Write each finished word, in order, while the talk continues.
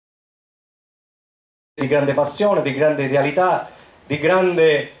di grande passione, di grande idealità, di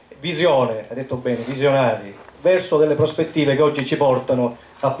grande visione, hai detto bene, visionari, verso delle prospettive che oggi ci portano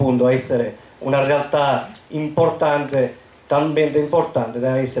appunto a essere una realtà importante, talmente importante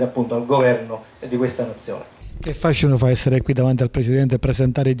da essere appunto al governo di questa nazione. Che fascino fa essere qui davanti al Presidente e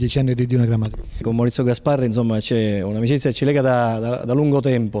presentare i 10 anni di Dino Grammatico? Con Maurizio Gasparri insomma c'è un'amicizia che ci lega da lungo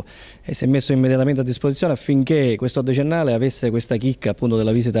tempo e si è messo immediatamente a disposizione affinché questo decennale avesse questa chicca appunto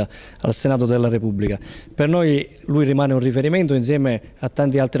della visita al Senato della Repubblica. Per noi lui rimane un riferimento insieme a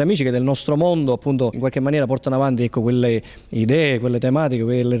tanti altri amici che del nostro mondo appunto in qualche maniera portano avanti, ecco, quelle idee, quelle tematiche,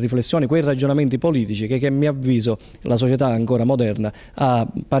 quelle riflessioni, quei ragionamenti politici che a mio avviso la società ancora moderna ha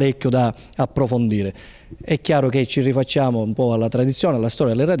parecchio da approfondire. È chiaro che ci rifacciamo un po' alla tradizione, alla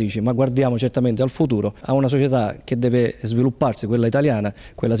storia, alle radici, ma guardiamo certamente al futuro, a una società che deve svilupparsi, quella italiana,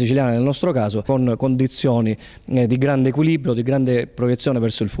 quella siciliana nel nostro caso, con condizioni di grande equilibrio, di grande proiezione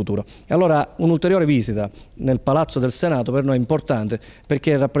verso il futuro. E allora un'ulteriore visita nel Palazzo del Senato per noi è importante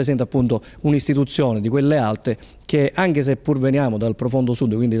perché rappresenta appunto un'istituzione di quelle alte che, anche se pur veniamo dal profondo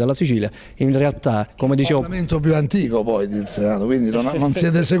sud, quindi dalla Sicilia, in realtà, come dicevo... Il Parlamento più antico poi del Senato, quindi non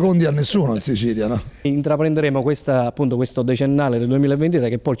siete secondi a nessuno in Sicilia, no? Intraprenderemo questo decennale del 2023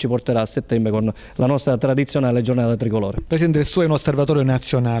 che poi ci porterà a settembre con la nostra tradizionale giornata tricolore. Presidente, il suo è un osservatore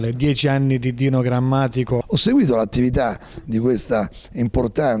nazionale, 10 anni di Dino Grammatico. Ho seguito l'attività di questa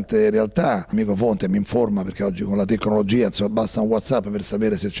importante realtà, amico Fonte mi informa perché oggi con la tecnologia insomma, basta un WhatsApp per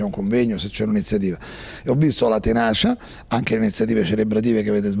sapere se c'è un convegno, se c'è un'iniziativa, e ho visto la tenacia, anche le iniziative celebrative che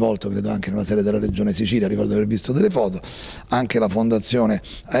avete svolto, credo anche nella sede della Regione Sicilia, ricordo di aver visto delle foto, anche la fondazione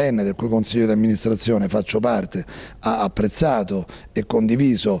anni del cui consiglio di amministrazione faccio parte, ha apprezzato e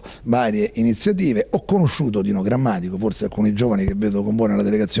condiviso varie iniziative. Ho conosciuto Dino Grammatico, forse alcuni giovani che vedo con voi nella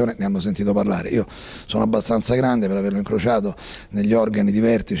delegazione ne hanno sentito parlare, io sono abbastanza grande per averlo incrociato negli organi di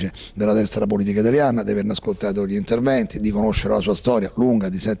vertice della destra politica italiana, di averne ascoltato gli interventi, di conoscere la sua storia lunga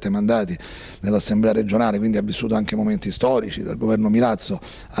di 7 mandati nell'Assemblea regionale, quindi ha vissuto anche momenti storici, dal governo Milazzo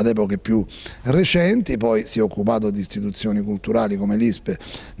ad epoche più recenti, poi si è occupato di istituzioni culturali come l'ISPE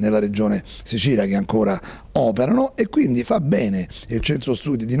nella regione Sicilia che ancora operano, e quindi fa bene il Centro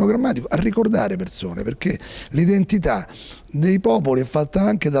Studi Dino Grammatico a ricordare persone, perché l'identità dei popoli è fatta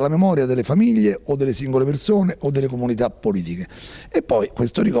anche dalla memoria delle famiglie o delle singole persone o delle comunità politiche, e poi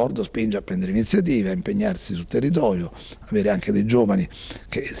questo ricordo spinge a prendere iniziative, a impegnarsi sul territorio, avere anche dei giovani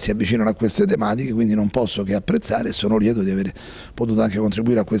che si avvicinano a queste tematiche, quindi non posso che apprezzare e sono lieto di aver potuto anche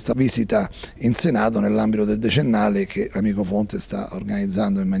contribuire a questa visita in Senato nell'ambito del decennale che l'amico Fonte sta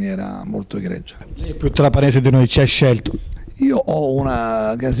organizzando in maniera molto egregia. Lei è più trapanese di noi, ci ha scelto. Io ho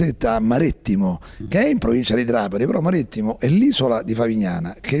una casetta a Marettimo che è in provincia di Trapani, però Marettimo è l'isola di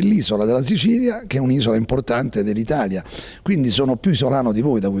Favignana, che è l'isola della Sicilia, che è un'isola importante dell'Italia, quindi sono più isolano di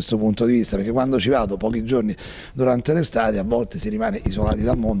voi da questo punto di vista, perché quando ci vado pochi giorni durante l'estate a volte si rimane isolati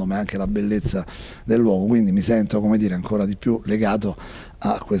dal mondo, ma è anche la bellezza del luogo, quindi mi sento, come dire, ancora di più legato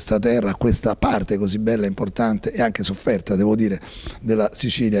a questa terra, a questa parte così bella, importante e anche sofferta, devo dire, della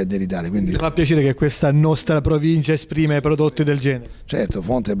Sicilia e dell'Italia. Quindi mi fa piacere che questa nostra provincia esprime prodotti del genere. Certo,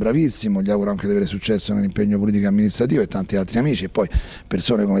 Fonte è bravissimo, gli auguro anche di avere successo nell'impegno politico e amministrativo, e tanti altri amici, e poi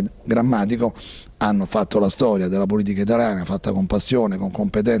persone come Grammatico hanno fatto la storia della politica italiana fatta con passione, con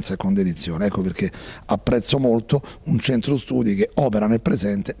competenza e con dedizione. Ecco perché apprezzo molto un centro studi che opera nel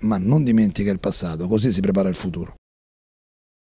presente ma non dimentica il passato, così si prepara il futuro.